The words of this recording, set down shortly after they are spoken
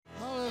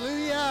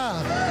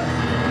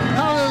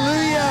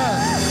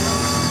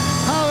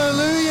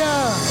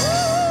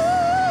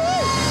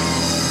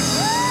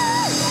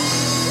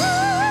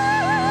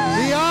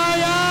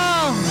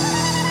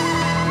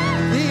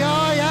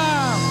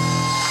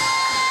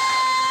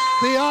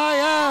The I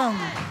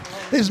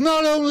Am is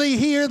not only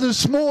here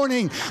this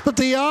morning, but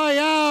the I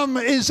Am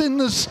is in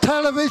this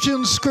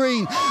television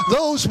screen.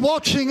 Those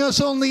watching us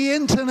on the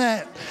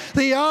internet,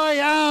 the I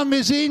Am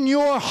is in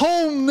your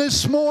home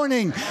this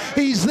morning.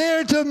 He's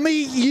there to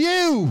meet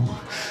you,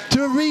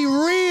 to be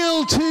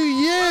real to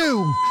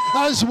you,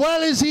 as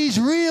well as He's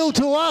real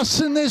to us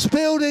in this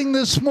building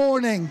this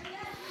morning.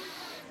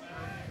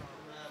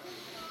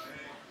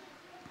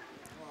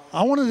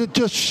 I wanted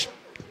to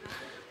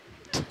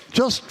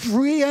just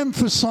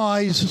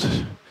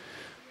re-emphasize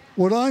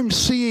what I'm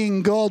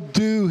seeing God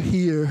do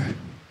here,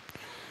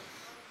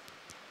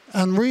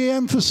 and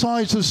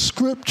re-emphasize the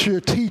scripture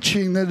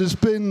teaching that has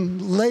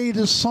been laid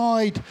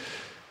aside,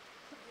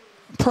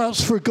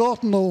 perhaps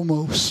forgotten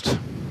almost.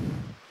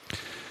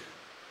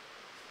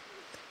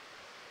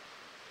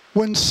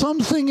 When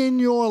something in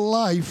your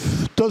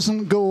life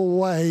doesn't go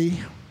away,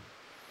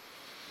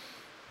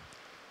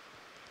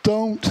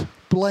 don't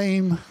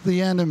blame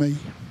the enemy.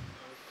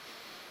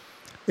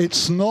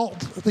 It's not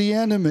the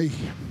enemy.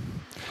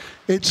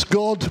 It's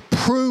God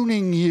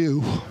pruning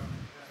you,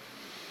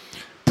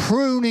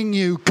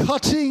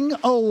 cutting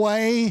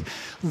away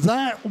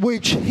that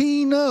which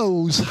He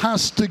knows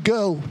has to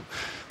go.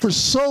 For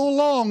so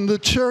long, the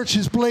church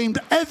has blamed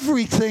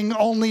everything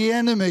on the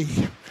enemy,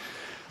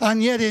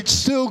 and yet it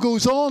still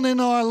goes on in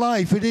our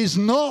life. It is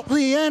not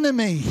the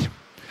enemy.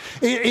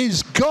 It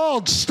is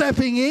God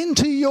stepping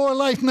into your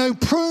life. Now,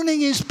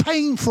 pruning is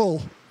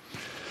painful.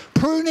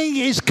 Pruning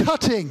is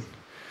cutting.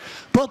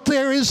 But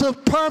there is a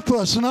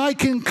purpose, and I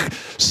can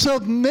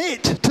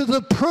submit to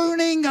the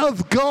pruning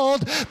of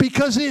God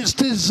because it's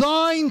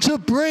designed to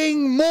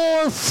bring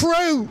more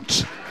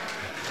fruit.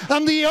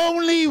 And the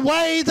only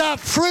way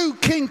that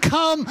fruit can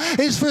come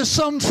is for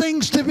some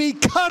things to be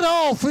cut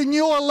off in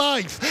your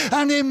life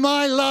and in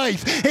my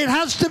life. It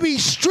has to be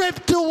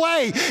stripped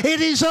away.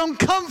 It is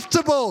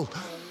uncomfortable.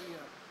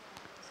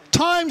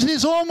 Times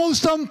it's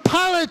almost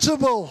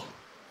unpalatable.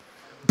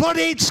 But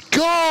it's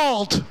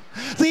God.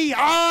 The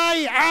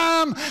I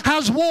Am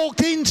has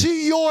walked into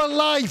your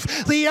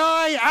life. The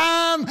I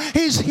Am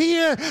is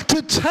here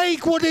to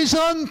take what is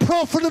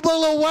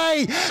unprofitable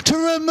away, to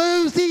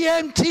remove the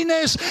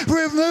emptiness,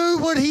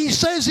 remove what He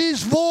says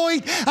is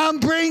void, and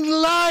bring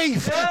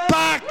life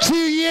back to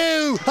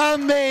you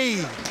and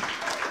me.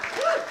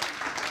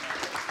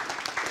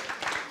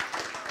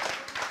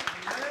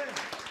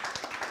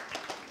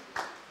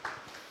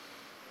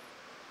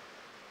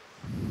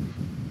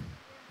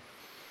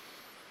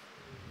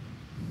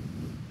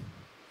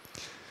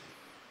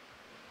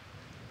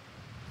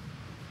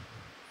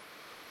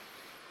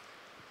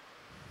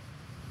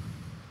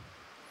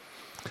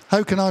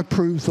 How can I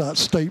prove that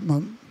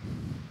statement?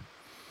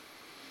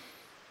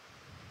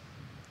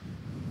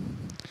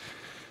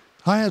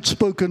 I had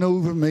spoken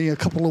over me a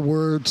couple of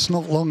words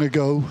not long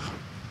ago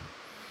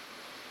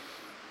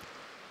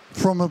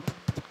from a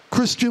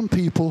Christian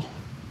people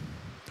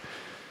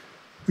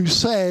who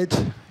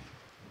said,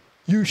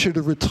 you should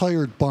have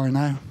retired by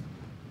now.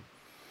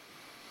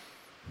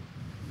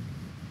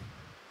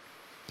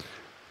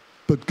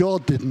 But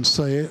God didn't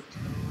say it.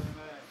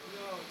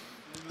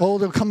 Oh,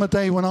 there'll come a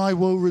day when I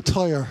will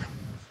retire.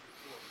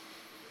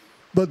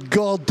 But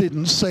God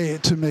didn't say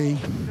it to me.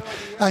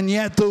 And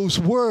yet those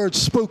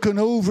words spoken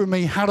over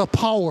me had a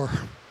power.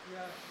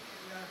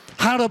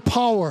 Had a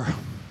power.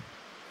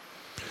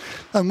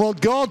 And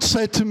what God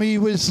said to me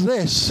was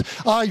this: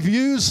 I've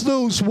used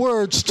those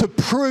words to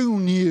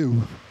prune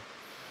you,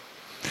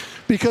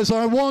 because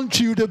I want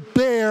you to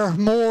bear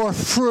more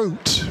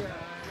fruit,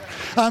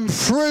 and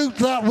fruit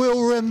that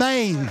will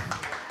remain.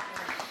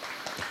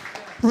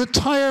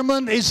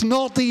 Retirement is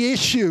not the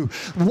issue.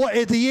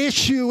 What the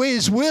issue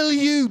is, will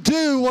you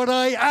do what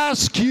I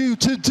ask you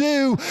to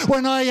do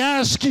when I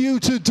ask you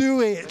to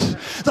do it?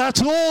 That's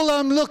all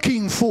I'm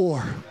looking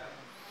for.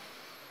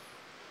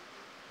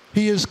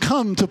 He has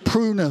come to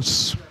prune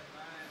us.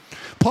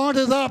 Part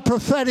of that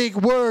prophetic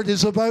word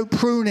is about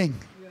pruning.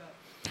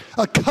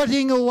 A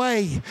cutting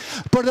away,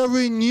 but a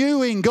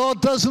renewing.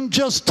 God doesn't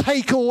just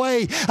take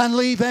away and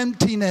leave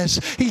emptiness.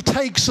 He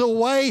takes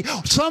away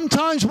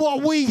sometimes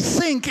what we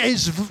think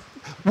is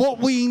what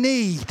we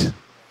need.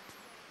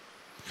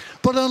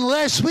 But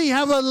unless we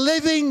have a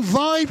living,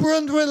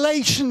 vibrant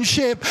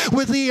relationship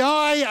with the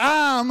I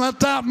Am at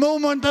that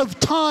moment of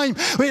time,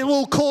 it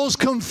will cause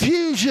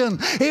confusion.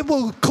 It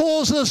will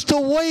cause us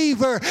to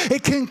waver.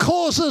 It can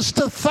cause us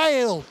to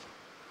fail.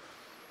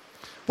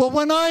 But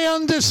when I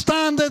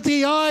understand that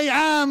the I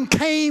Am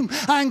came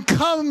and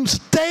comes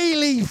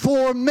daily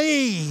for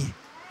me,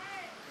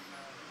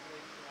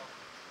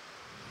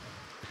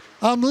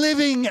 I'm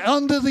living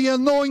under the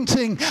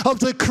anointing of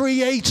the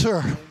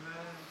Creator.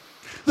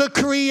 The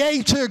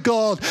Creator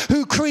God,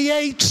 who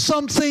creates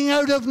something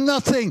out of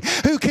nothing,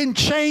 who can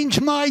change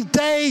my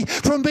day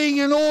from being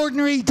an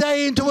ordinary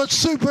day into a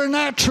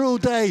supernatural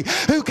day,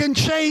 who can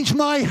change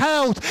my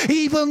health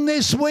even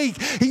this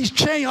week. He's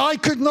changed. I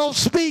could not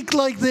speak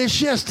like this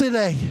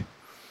yesterday.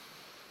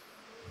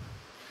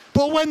 But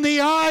But when the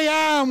I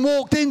Am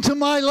walked into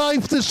my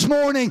life this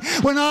morning,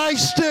 when I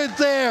stood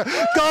there,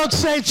 God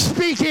said,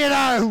 speak it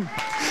out.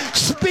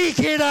 Speak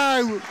it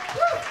out.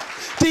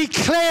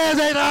 Declare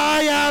that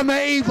I am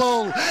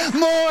able,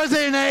 more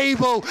than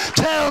able.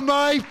 Tell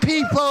my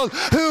people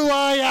who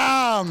I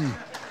am.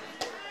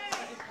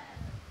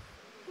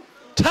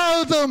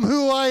 Tell them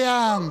who I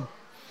am.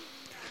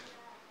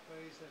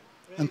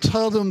 And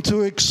tell them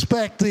to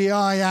expect the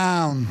I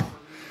Am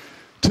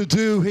to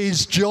do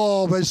his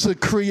job as the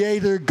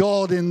creator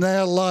God in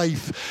their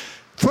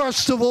life.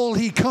 First of all,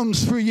 he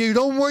comes for you.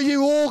 Don't worry,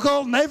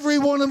 every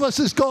one of us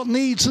has got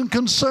needs and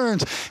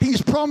concerns.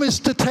 He's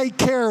promised to take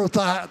care of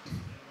that.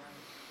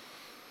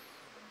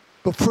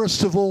 But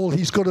first of all,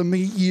 he's got to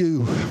meet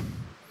you.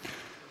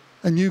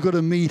 And you've got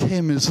to meet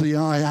him as the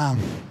I Am.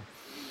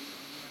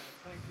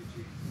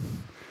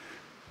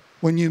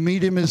 When you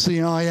meet him as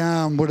the I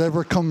Am,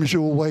 whatever comes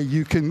your way,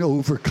 you can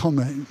overcome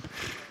it.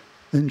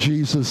 In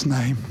Jesus'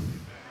 name.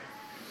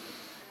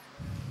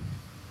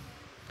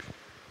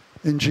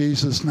 In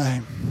Jesus'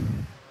 name.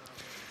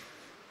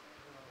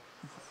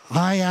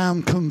 I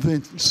am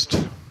convinced.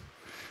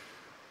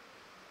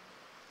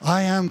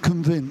 I am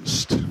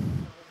convinced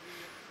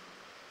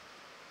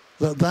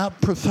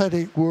that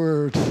prophetic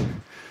word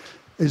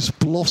is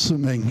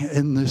blossoming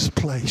in this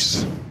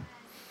place.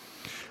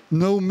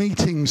 No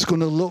meeting's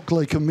going to look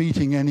like a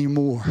meeting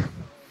anymore.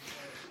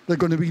 They're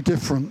going to be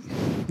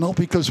different. Not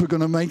because we're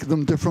going to make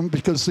them different,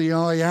 because the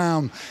I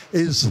Am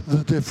is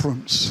the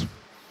difference.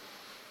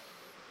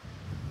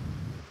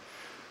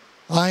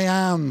 I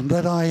am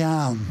that I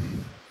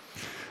am.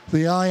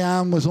 The I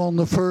Am was on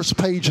the first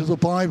page of the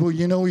Bible.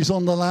 You know, he's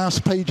on the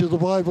last page of the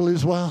Bible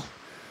as well.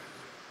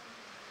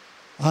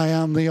 I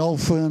am the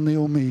Alpha and the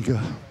Omega.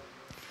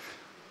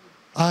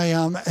 I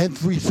am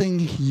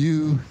everything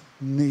you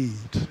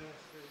need.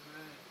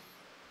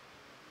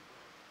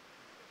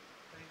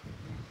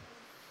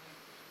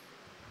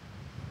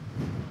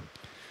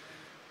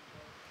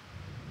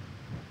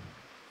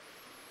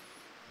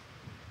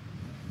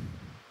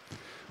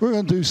 We're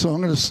going to do so.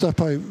 I'm going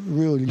to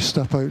really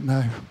step out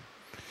now.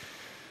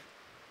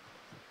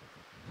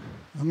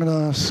 I'm going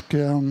to ask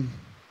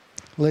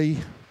Lee,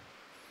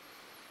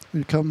 will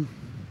you come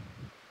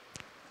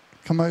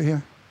out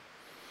here?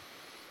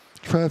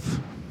 Trev,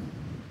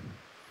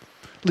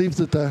 leave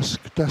the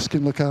desk. Desk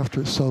can look after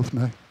itself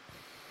now.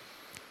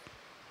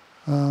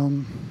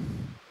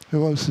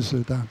 Who else is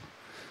there, Dan?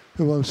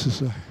 Who else is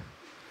there?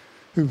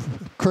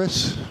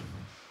 Chris?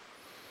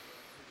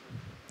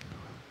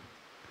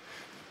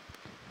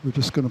 We're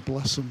just going to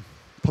bless them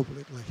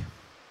publicly.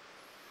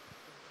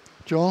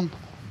 John?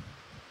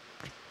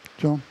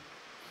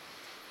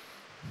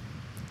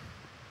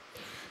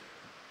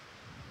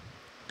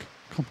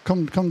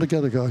 Come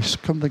together, guys.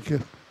 Come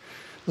together.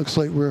 Looks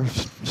like we're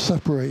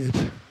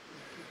separated.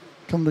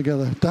 Come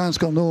together. Dan's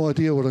got no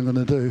idea what I'm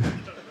going to do.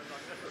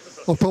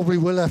 I probably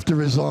will have to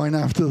resign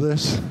after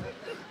this.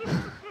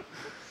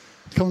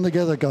 Come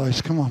together,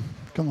 guys. Come on.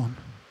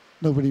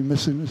 Nobody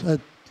missing his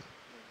head.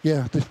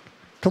 Yeah.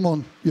 Come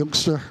on,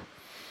 youngster.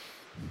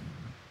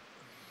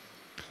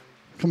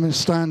 Come and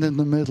stand in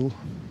the middle.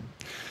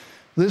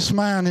 This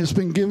man has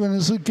been given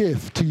as a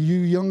gift to you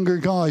younger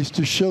guys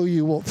to show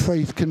you what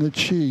faith can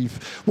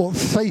achieve, what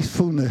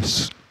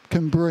faithfulness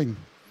can bring.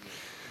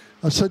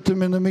 I said to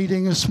them in the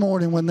meeting this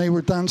morning when they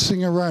were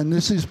dancing around,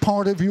 this is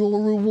part of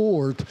your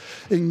reward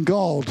in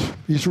God.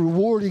 He's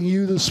rewarding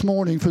you this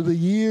morning for the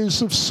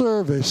years of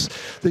service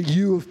that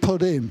you have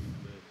put in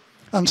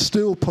and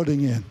still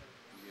putting in.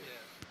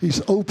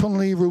 He's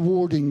openly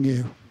rewarding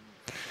you.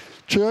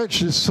 Church,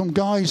 there's some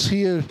guys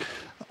here.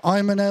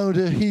 I'm an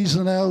elder, he's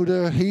an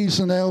elder, he's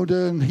an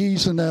elder, and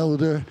he's an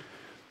elder.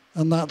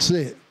 And that's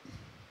it.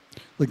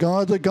 The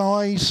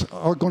guys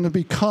are going to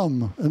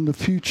become, in the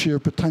future,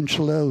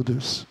 potential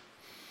elders.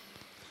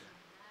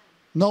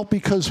 Not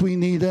because we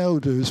need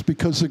elders,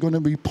 because they're going to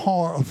be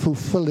part of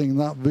fulfilling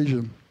that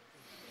vision.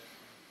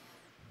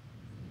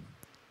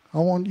 I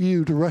want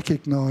you to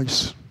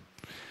recognize,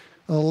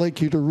 I'd like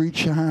you to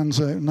reach your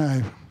hands out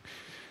now,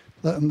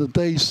 that in the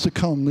days to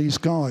come, these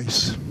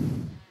guys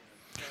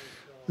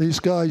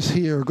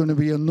here are going to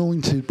be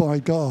anointed by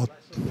God.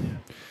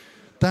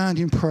 Dan,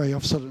 you pray.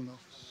 I've said enough.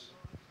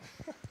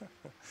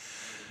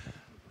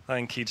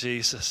 Thank you,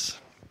 Jesus.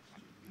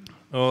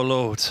 Oh,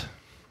 Lord.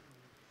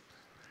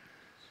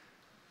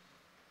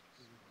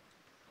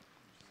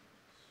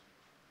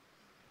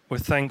 We're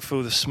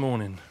thankful this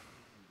morning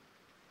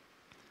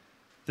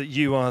that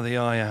you are the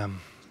I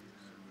Am.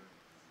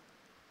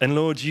 And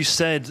Lord, you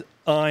said,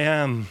 I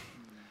am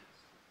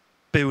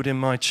building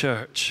my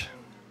church.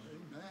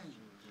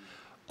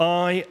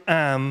 I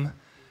am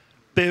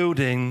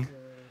building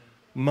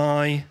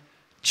my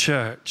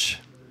church.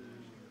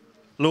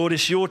 Lord,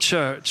 it's your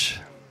church.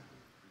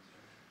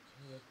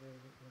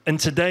 And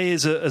today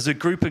as a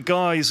group of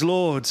guys,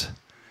 Lord,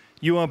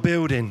 you are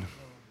building.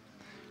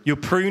 You're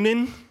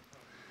pruning,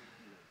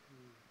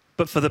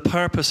 but for the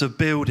purpose of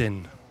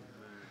building.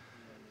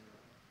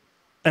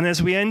 And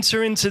as we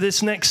enter into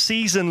this next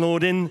season,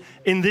 Lord, in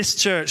this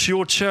church,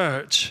 your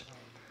church,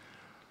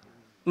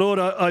 Lord,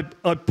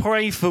 I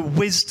pray for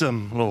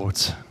wisdom, Lord.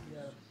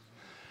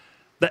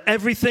 That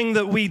everything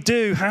that we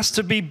do has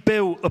to be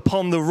built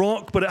upon the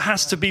rock, but it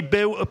has to be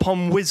built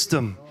upon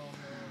wisdom.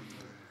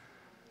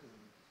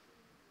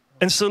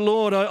 And so,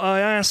 Lord, I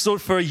ask,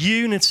 Lord, for a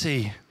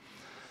unity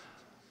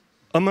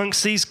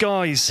amongst these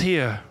guys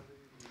here.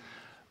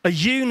 A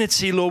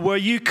unity, Lord, where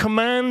you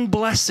command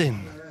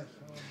blessing.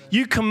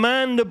 You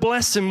command a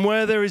blessing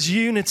where there is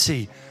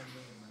unity.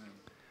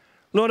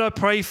 Lord, I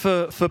pray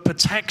for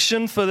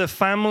protection for the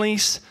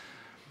families.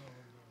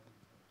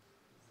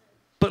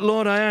 But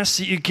Lord, I ask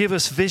that you give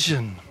us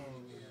vision.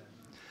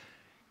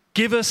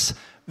 Give us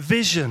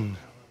vision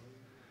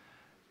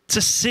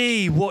to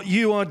see what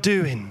you are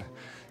doing.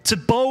 To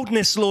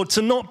boldness, Lord,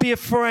 to not be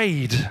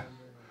afraid.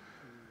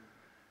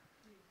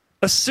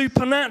 A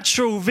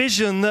supernatural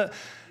vision that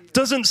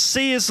doesn't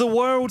see as the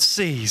world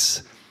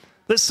sees.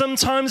 That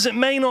sometimes it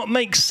may not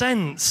make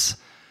sense.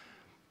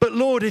 But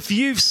Lord, if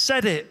you've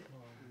said it,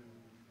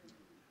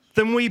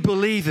 then we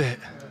believe it.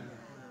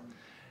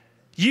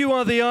 You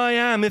are the I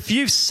am. If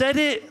you've said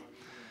it,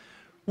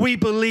 we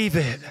believe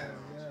it.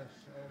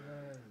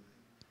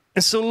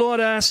 And so, Lord,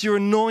 I ask your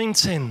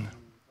anointing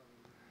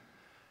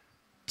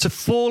to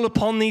fall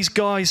upon these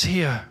guys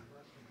here.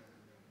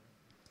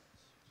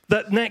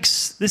 That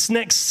this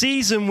next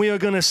season we are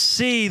going to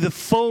see the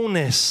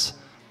fullness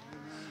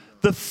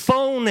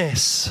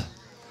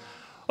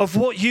of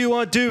what you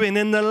are doing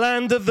in the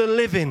land of the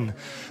living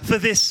for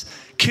this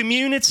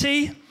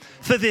community,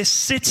 for this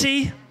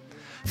city,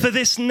 for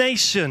this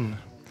nation.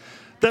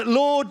 That,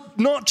 Lord,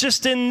 not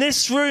just in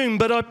this room,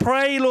 but I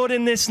pray, Lord,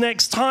 in this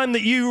next time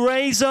that you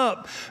raise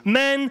up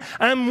men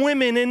and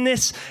women in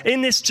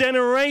this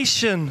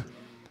generation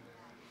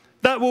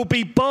that will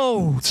be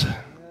bold.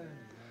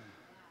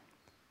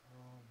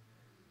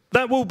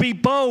 That will be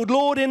bold.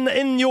 Lord,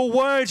 in your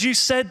word, you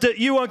said that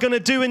you are going to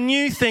do a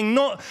new thing,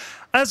 not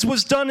as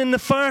was done in the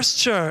first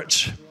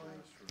church.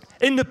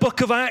 In the book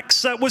of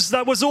Acts, that was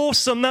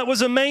awesome. That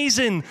was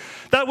amazing.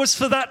 That was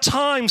for that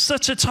time,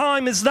 such a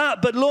time as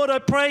that. But Lord, I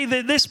pray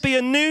that this be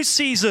a new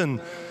season.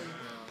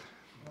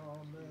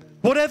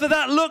 Whatever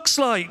that looks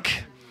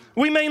like.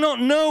 We may not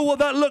know what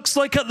that looks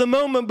like at the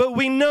moment, but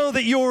we know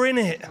that you're in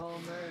it.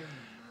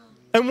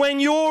 And when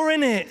you're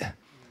in it,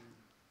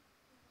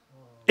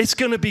 it's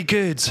going to be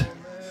good.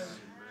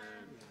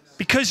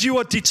 Because you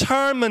are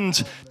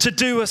determined to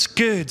do us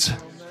good.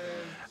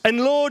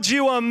 And Lord,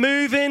 you are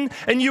moving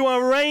and you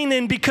are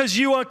reigning because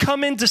you are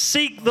coming to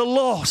seek the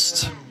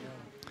lost.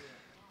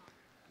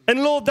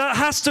 And Lord, that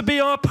has to be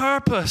our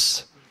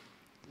purpose.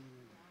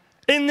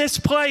 In this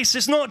place,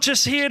 it's not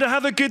just here to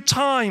have a good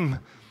time.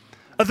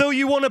 Although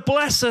you want to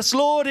bless us,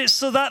 Lord, it's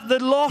so that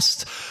the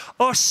lost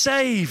are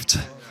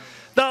saved.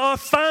 That our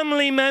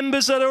family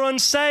members that are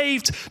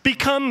unsaved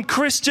become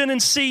Christian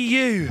and see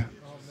you.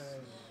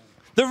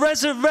 The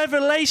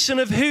revelation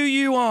of who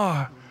you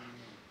are.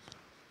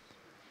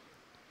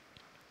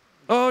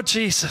 Oh,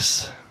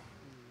 Jesus.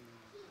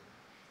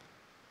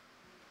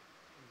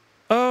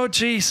 Oh,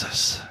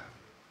 Jesus.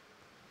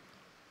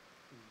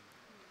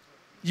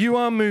 You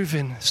are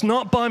moving. It's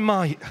not by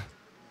might.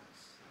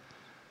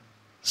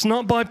 It's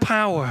not by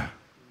power.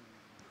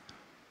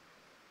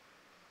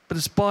 But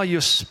it's by your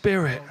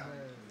Spirit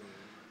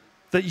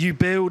that you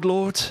build,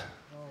 Lord.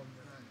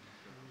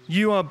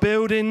 You are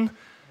building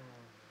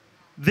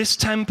this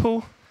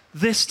temple,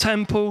 this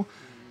temple,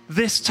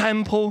 this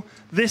temple,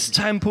 this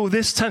temple,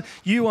 this temple.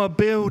 You are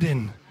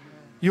building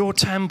your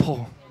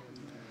temple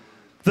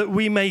that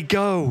we may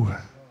go.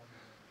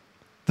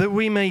 That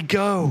we may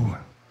go.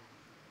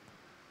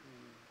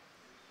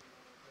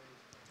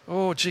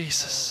 Oh,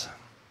 Jesus.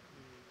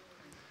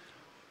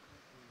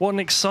 What an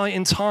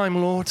exciting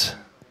time, Lord.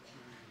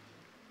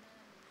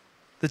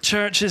 The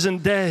church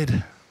isn't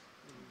dead.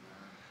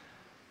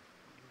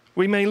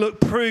 We may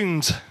look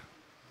pruned.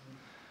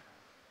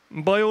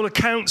 By all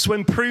accounts,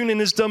 when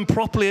pruning is done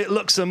properly, it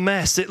looks a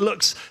mess. It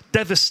looks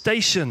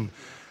devastation.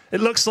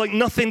 It looks like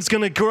nothing's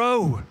going to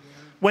grow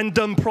when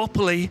done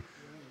properly.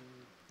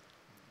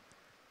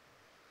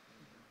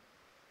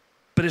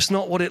 But it's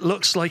not what it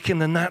looks like in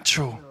the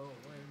natural.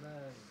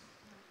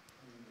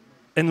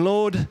 And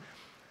Lord,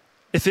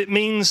 if it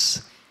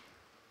means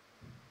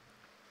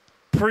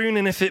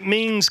pruning, if it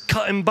means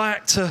cutting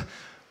back to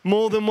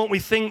more than what we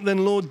think,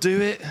 then Lord, do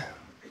it.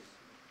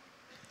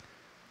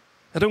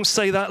 I don't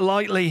say that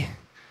lightly,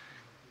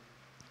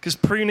 because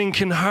pruning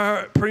can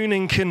hurt,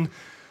 pruning can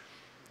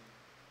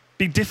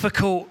be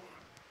difficult.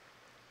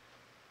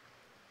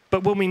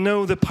 But when we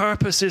know the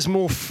purpose is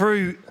more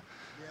fruit,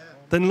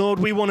 then Lord,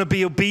 we want to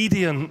be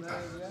obedient.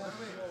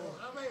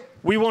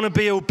 We want to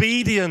be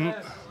obedient.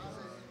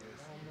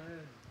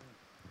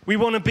 We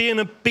want to be an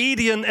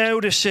obedient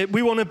eldership.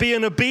 We want to be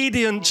an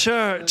obedient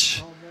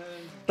church.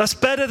 That's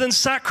better than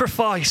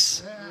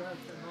sacrifice.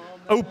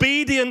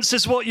 Obedience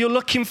is what you're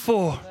looking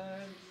for.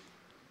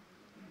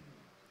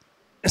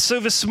 And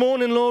so this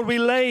morning, Lord, we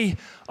lay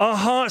our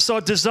hearts,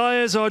 our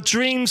desires, our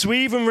dreams.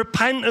 We even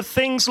repent of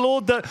things,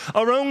 Lord, that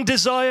our own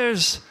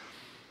desires.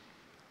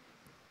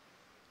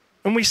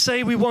 And we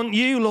say we want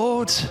you,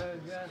 Lord.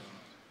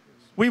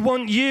 We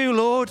want you,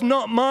 Lord,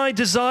 not my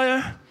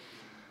desire,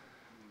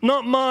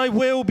 not my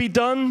will be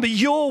done, but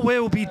your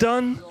will be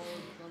done.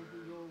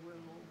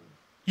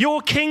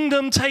 Your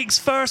kingdom takes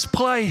first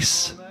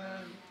place.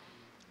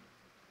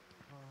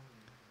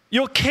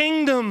 Your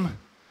kingdom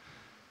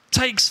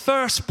takes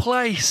first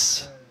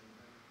place.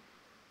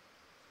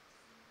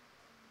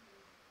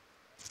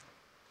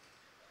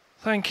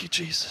 Thank you,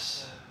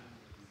 Jesus.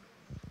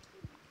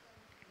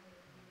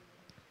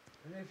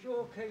 And if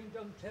your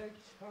kingdom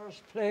takes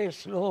first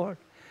place, Lord,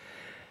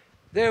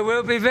 there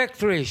will be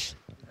victories.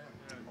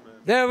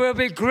 There will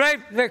be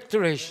great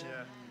victories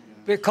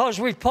because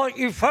we put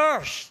you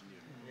first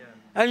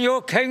and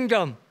your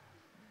kingdom.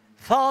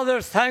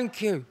 Father,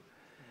 thank you.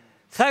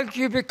 Thank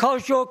you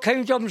because your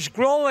kingdom's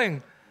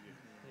growing.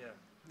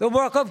 The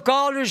work of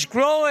God is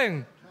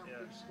growing.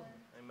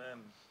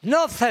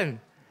 Nothing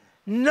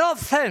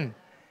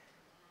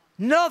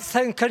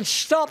can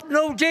stop,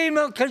 no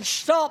demon can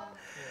stop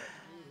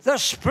the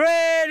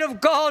spread of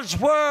God's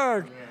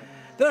word,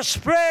 the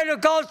spread of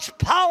God's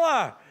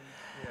power,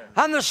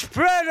 and the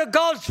spread of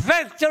God's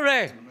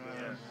victory.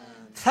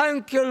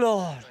 Thank you,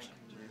 Lord.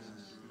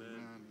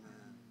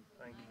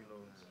 Thank you,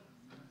 Lord.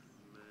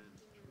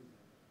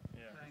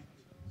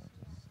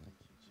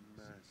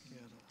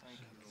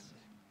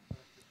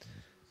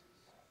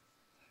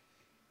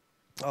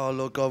 Oh,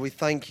 Lord God, we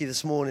thank you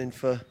this morning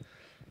for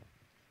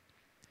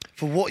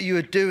what you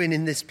are doing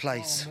in this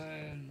place.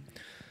 Amen.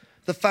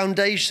 The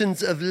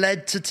foundations have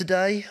led to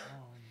today.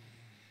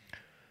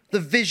 The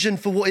vision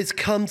for what is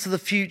come to the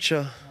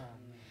future.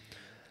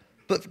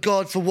 But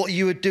God, for what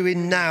you are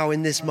doing now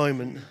in this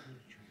moment.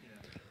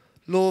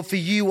 Lord, for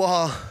you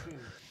were,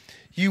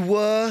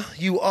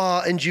 you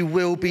are, and you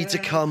will be to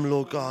come,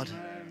 Lord God.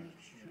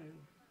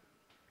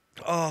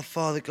 Oh,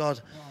 Father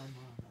God.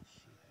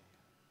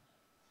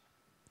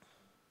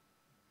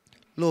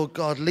 Lord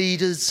God,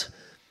 lead us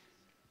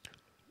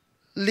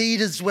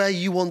where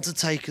you want to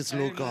take us,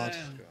 Lord God.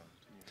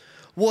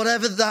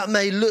 Whatever that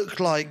may look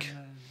like,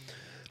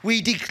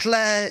 we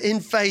declare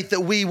in faith that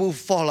we will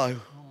follow.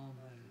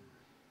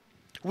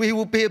 We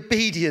will be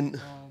obedient.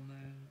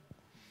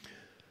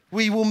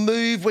 We will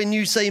move when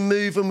you say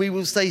move, and we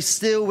will stay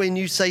still when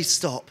you say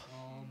stop.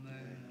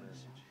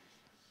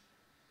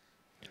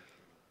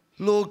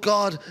 Lord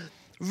God,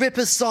 rip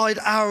aside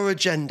our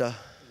agenda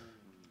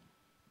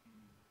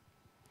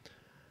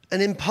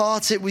and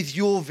impart it with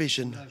your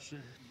vision.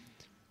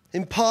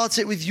 Impart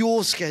it with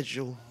your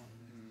schedule.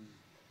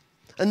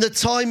 And the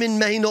timing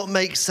may not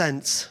make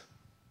sense.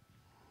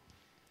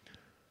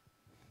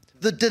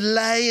 The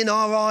delay in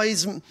our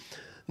eyes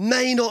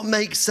may not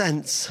make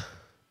sense.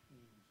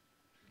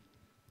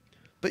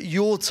 But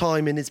your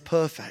timing is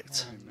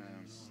perfect.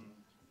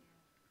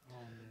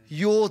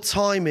 Your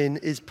timing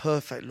is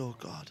perfect, Lord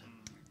God.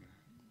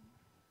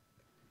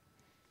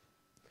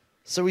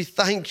 So we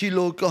thank you,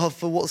 Lord God,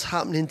 for what's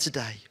happening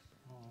today.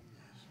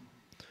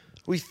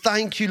 We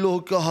thank you,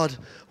 Lord God,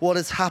 what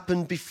has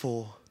happened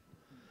before.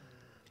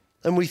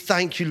 And we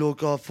thank you, Lord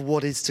God, for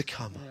what is to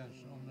come.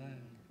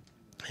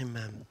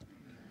 Amen.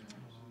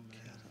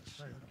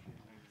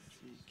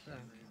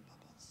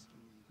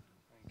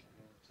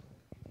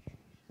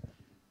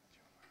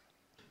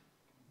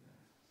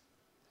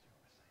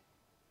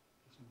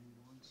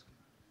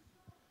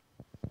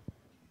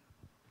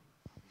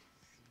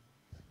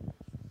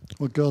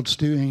 What God's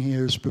doing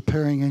here is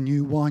preparing a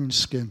new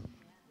wineskin.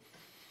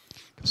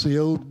 Because the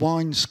old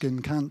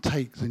wineskin can't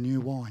take the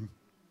new wine.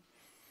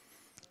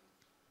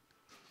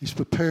 He's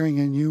preparing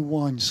a new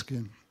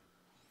wineskin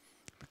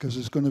because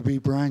there's going to be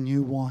brand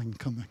new wine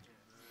coming.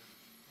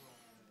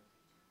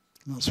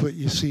 And that's what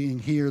you're seeing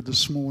here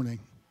this morning.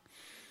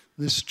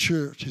 This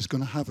church is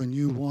going to have a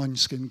new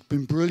wineskin. It's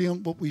been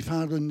brilliant what we've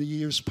had in the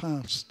years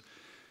past,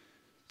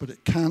 but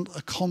it can't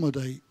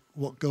accommodate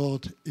what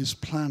God is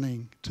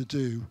planning to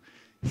do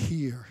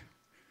here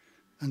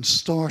and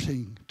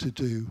starting to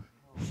do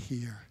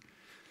here.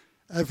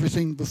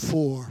 Everything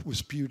before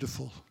was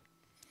beautiful,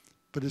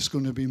 but it's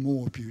going to be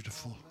more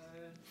beautiful.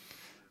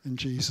 In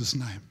Jesus'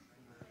 name.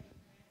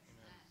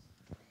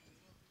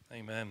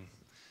 Amen.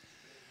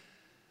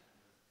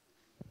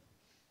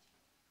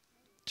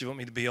 Do you want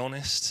me to be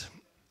honest?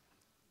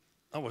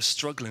 I was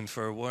struggling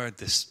for a word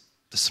this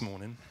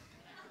morning.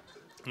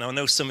 Now, I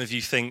know some of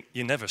you think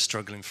you're never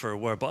struggling for a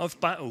word, but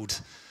I've battled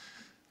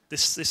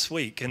this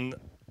week, and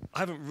I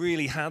haven't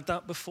really had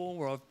that before,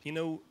 where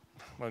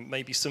well,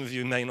 maybe some of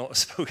you may not have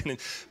spoken,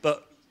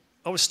 but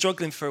I was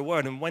struggling for a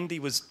word, and Wendy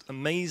was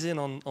amazing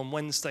on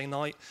Wednesday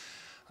night,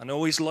 and I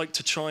always like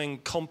to try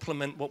and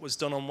compliment what was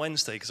done on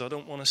Wednesday, because I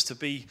don't want us to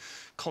be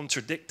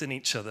contradicting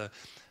each other.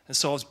 And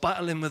so I was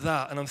battling with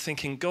that, and I'm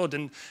thinking, God,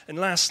 and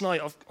last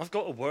night, I've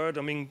got a word.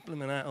 I mean,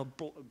 I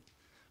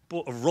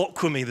brought a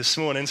rock with me this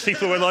morning.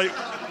 People were like,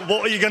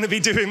 what are you going to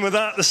be doing with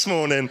that this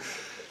morning?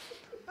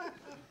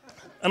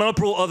 And I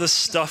brought other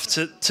stuff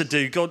to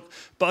do, God.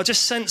 But I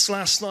just sensed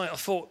last night, I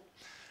thought,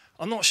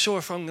 I'm not sure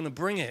if I'm going to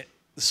bring it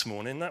this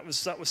morning. That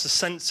was the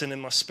sensing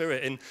in my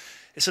spirit. And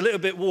it's a little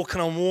bit walking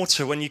on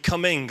water when you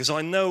come in, because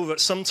I know that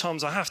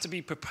sometimes I have to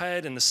be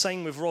prepared, and the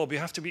same with Rob.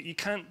 You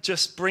can't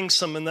just bring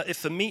someone that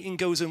if the meeting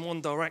goes in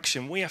one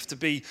direction, we have to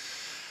be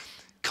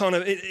kind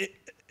of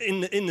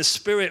in the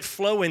spirit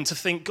flowing to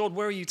think, God,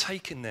 where are you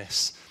taking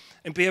this?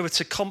 And be able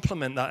to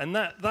complement that. And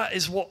that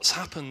is what's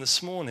happened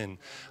this morning.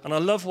 And I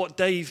love what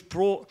Dave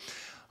brought.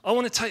 I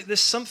want to take,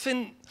 there's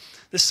something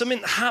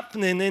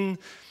happening in,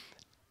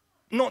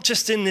 not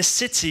just in this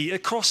city,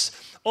 across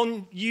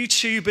on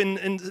YouTube,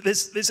 and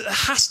there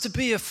has to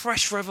be a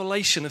fresh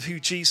revelation of who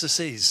Jesus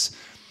is.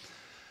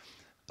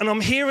 And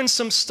I'm hearing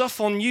some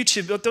stuff on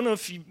YouTube. I don't know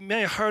if you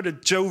may have heard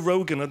of Joe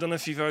Rogan. I don't know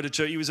if you've heard of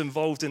Joe. He was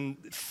involved in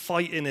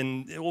fighting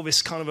and all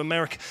this kind of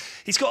America.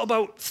 He's got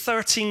about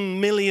 13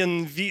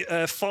 million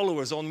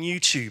followers on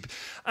YouTube.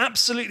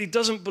 Absolutely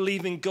doesn't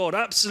believe in God.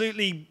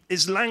 Absolutely,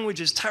 his language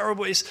is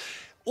terrible. It's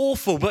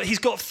awful, but he's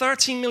got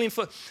 13 million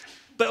followers.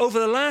 But over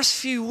the last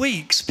few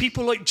weeks,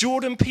 people like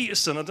Jordan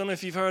Peterson, I don't know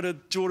if you've heard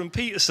of Jordan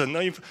Peterson.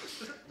 No,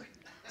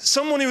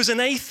 someone who was an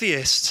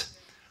atheist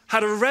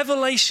had a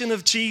revelation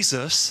of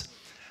Jesus,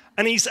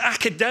 and he's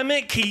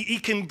academic. He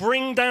can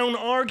bring down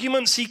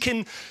arguments. He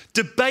can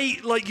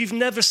debate like you've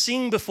never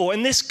seen before.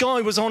 And this guy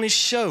was on his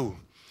show.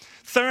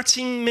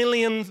 13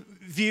 million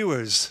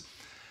viewers.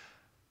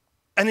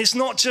 And it's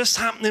not just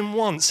happening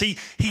once. He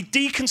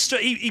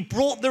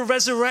brought the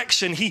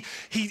resurrection. He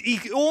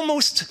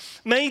almost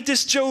made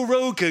this Joe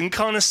Rogan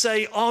kind of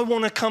say, I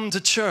want to come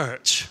to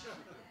church.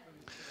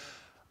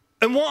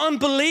 And what I'm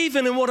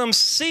believing and what I'm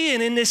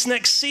seeing in this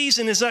next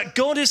season is that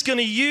God is going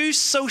to use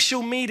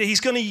social media.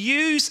 He's going to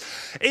use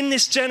in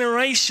this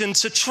generation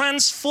to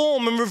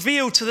transform and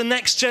reveal to the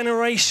next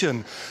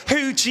generation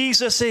who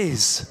Jesus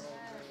is.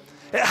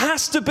 It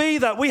has to be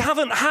that. We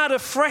haven't had a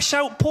fresh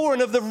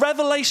outpouring of the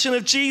revelation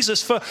of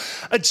Jesus for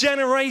a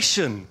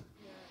generation.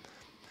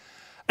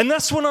 And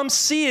that's what I'm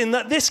seeing,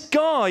 that this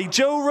guy,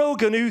 Joe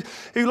Rogan,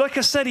 who like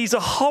I said, he's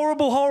a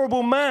horrible,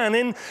 horrible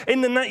man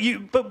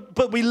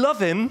but we love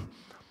him.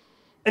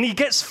 And he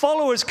gets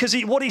followers because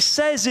what he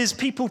says is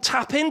people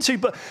tap into.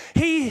 But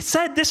he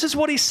said, this is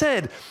what he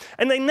said.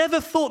 And they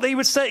never thought they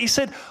would say it. He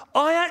said,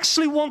 I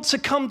actually want to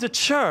come to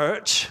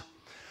church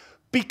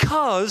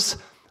because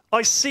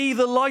I see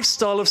the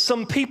lifestyle of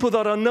some people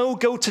that I know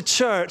go to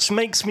church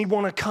makes me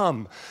want to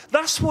come.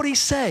 That's what he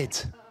said.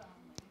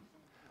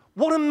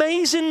 What an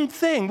amazing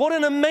thing.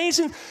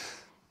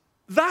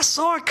 That's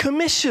our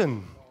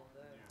commission.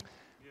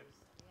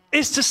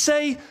 Is to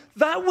say,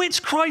 that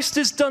which Christ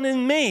has done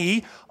in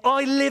me,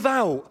 I live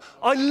out.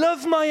 I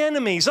love my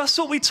enemies. That's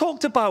what we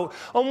talked about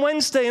on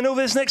Wednesday and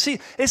over this next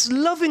season. It's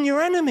loving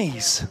your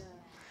enemies.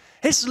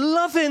 It's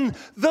loving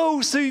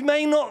those who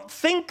may not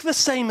think the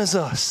same as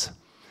us.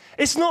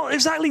 It's not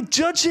exactly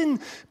judging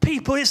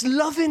people. It's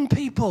loving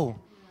people.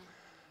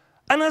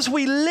 And as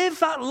we live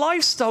that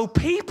lifestyle,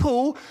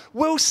 people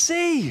will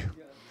see.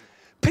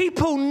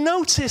 People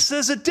notice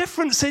there's a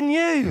difference in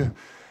you.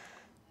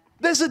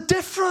 There's a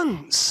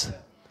difference.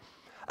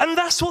 And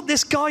that's what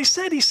this guy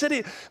said. He said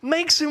it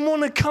makes him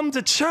want to come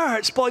to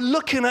church by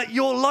looking at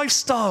your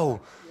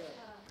lifestyle.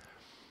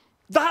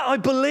 That, I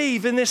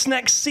believe, in this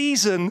next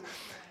season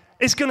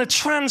is going to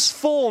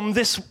transform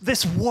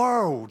this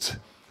world.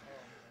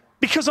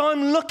 Because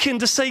I'm looking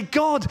to say,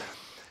 God,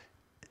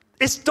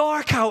 it's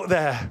dark out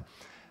there.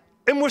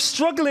 And we're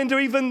struggling to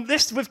even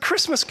this with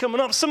Christmas coming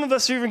up. Some of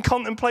us are even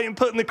contemplating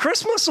putting the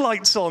Christmas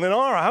lights on in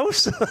our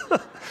house.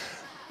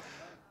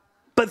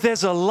 But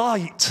there's a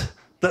light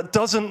that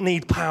doesn't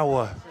need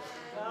power.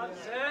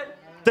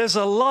 There's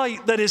a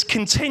light that is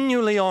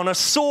continually on, a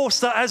source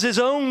that has his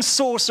own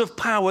source of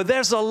power.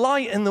 There's a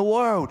light in the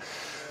world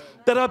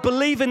that I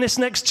believe in this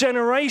next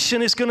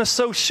generation is going to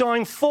so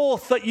shine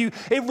forth that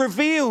it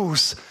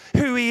reveals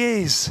who he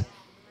is.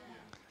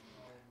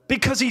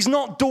 Because he's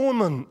not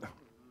dormant.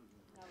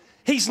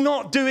 He's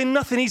not doing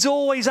nothing. He's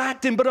always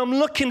acting. But I'm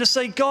looking to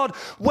say, God,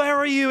 where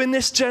are you in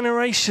this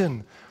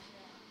generation?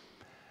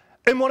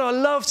 And what I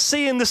loved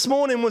seeing this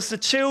morning was the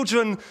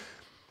children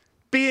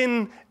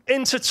being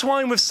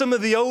intertwined with some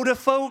of the older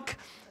folk,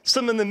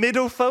 some of the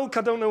middle folk.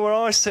 I don't know where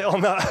I sit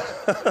on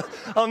that.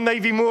 I'm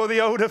maybe more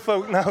the older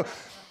folk now.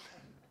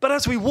 But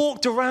as we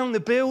walked around the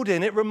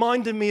building, it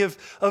reminded me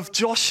of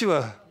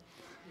Joshua.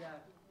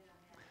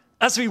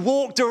 As we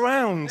walked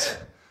around,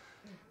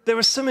 there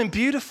was something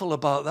beautiful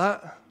about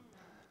that.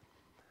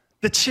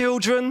 The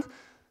children,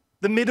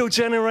 the middle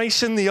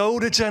generation, the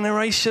older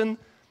generation.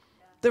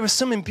 There was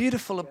something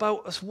beautiful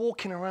about us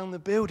walking around the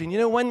building. You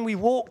know, when we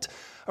walked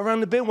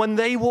around the building, when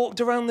they walked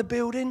around the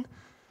building,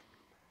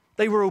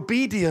 they were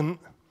obedient,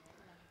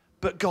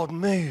 but God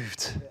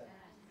moved.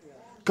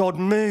 God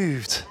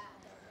moved.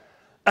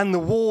 And the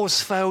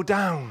walls fell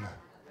down.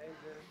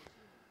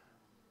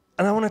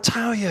 And I want to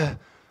tell you,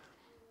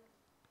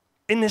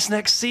 in this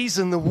next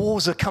season, the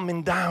walls are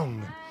coming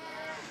down.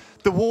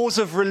 The walls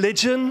of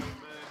religion,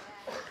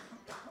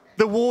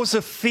 the walls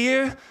of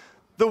fear,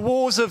 the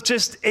walls of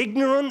just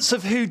ignorance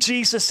of who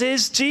Jesus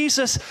is.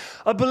 Jesus,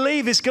 I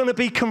believe, is going to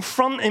be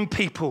confronting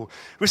people.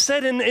 We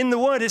said in the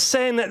word, it's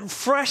saying that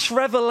fresh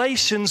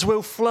revelations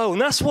will flow.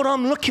 And that's what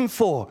I'm looking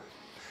for.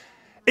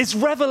 It's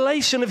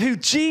revelation of who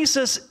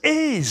Jesus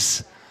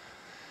is.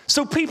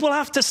 So people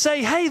have to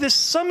say, hey, there's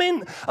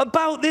something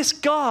about this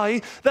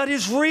guy that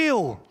is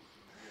real.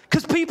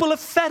 Because people are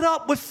fed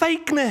up with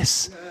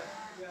fakeness.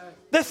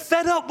 They're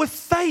fed up with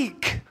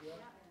fake.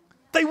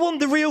 They want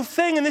the real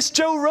thing. And this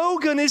Joe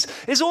Rogan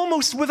is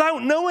almost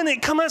without knowing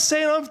it, come out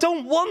saying, I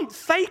don't want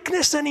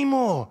fakeness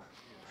anymore.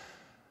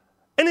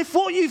 And if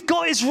what you've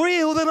got is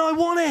real, then I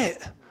want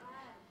it.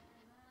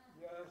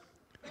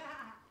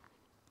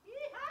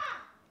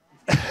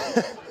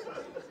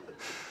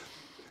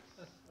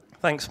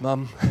 Thanks,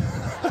 Mum.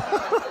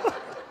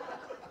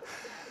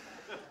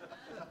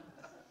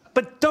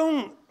 But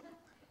don't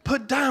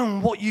put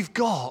down what you've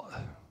got.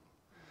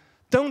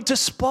 Don't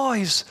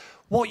despise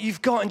what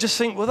you've got and just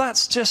think, well,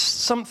 that's just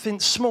something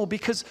small,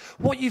 because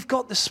what you've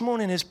got this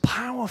morning is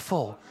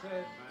powerful.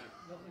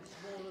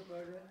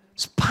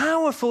 It's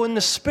powerful in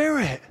the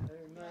Spirit.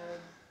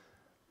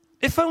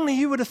 If only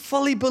you were to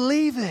fully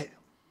believe it.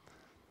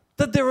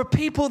 That there are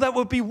people that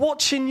will be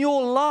watching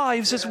your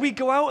lives as we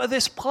go out of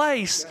this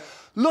place,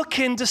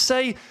 looking to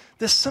say,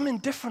 there's something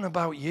different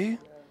about you.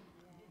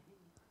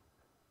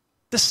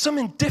 There's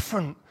something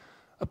different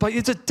about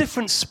you. There's a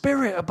different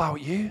spirit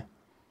about you.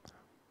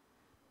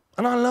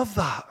 And I love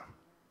that.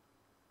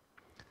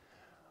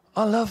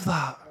 I love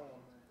that.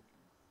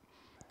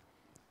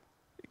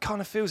 It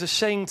kind of feels a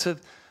shame to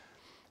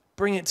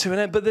bring it to an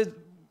end, but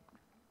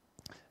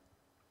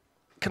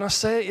can I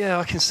say it? Yeah,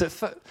 I can say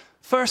it.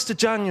 1st of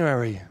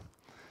January.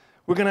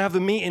 We're going to have a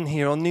meeting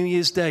here on New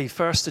Year's Day,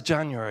 1st of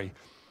January.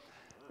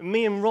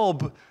 Me and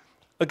Rob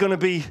are going to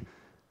be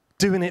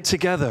doing it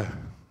together.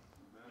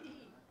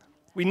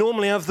 We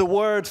normally have the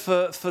word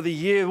for the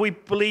year. We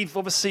believe,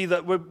 obviously,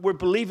 that we're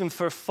believing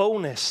for a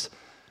fullness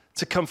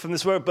to come from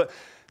this word. But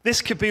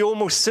this could be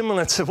almost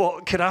similar to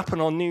what could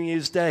happen on New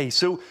Year's Day.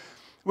 So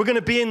we're going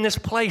to be in this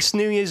place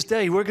New Year's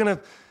Day. We're going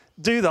to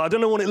do that. I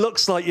don't know what it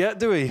looks like yet,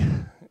 do we?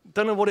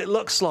 Don't know what it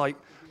looks like.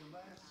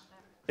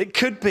 It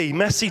could be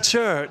messy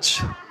church.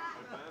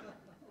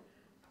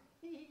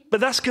 But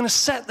that's going to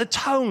set the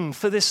tone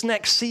for this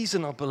next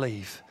season, I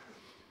believe.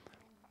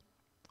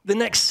 The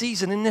next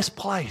season in this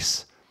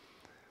place.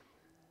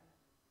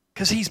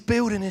 Because he's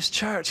building his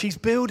church. He's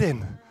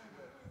building.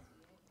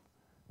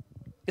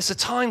 It's a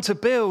time to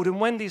build, and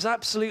Wendy's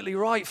absolutely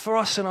right for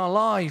us in our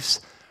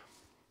lives.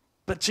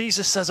 But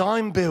Jesus says,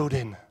 I'm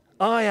building.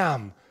 I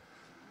am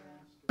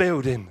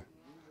building.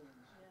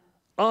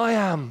 I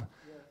am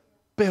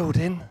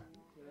building.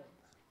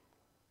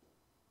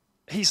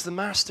 He's the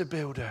master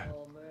builder.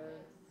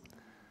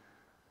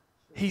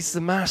 He's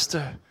the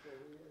master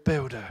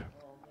builder.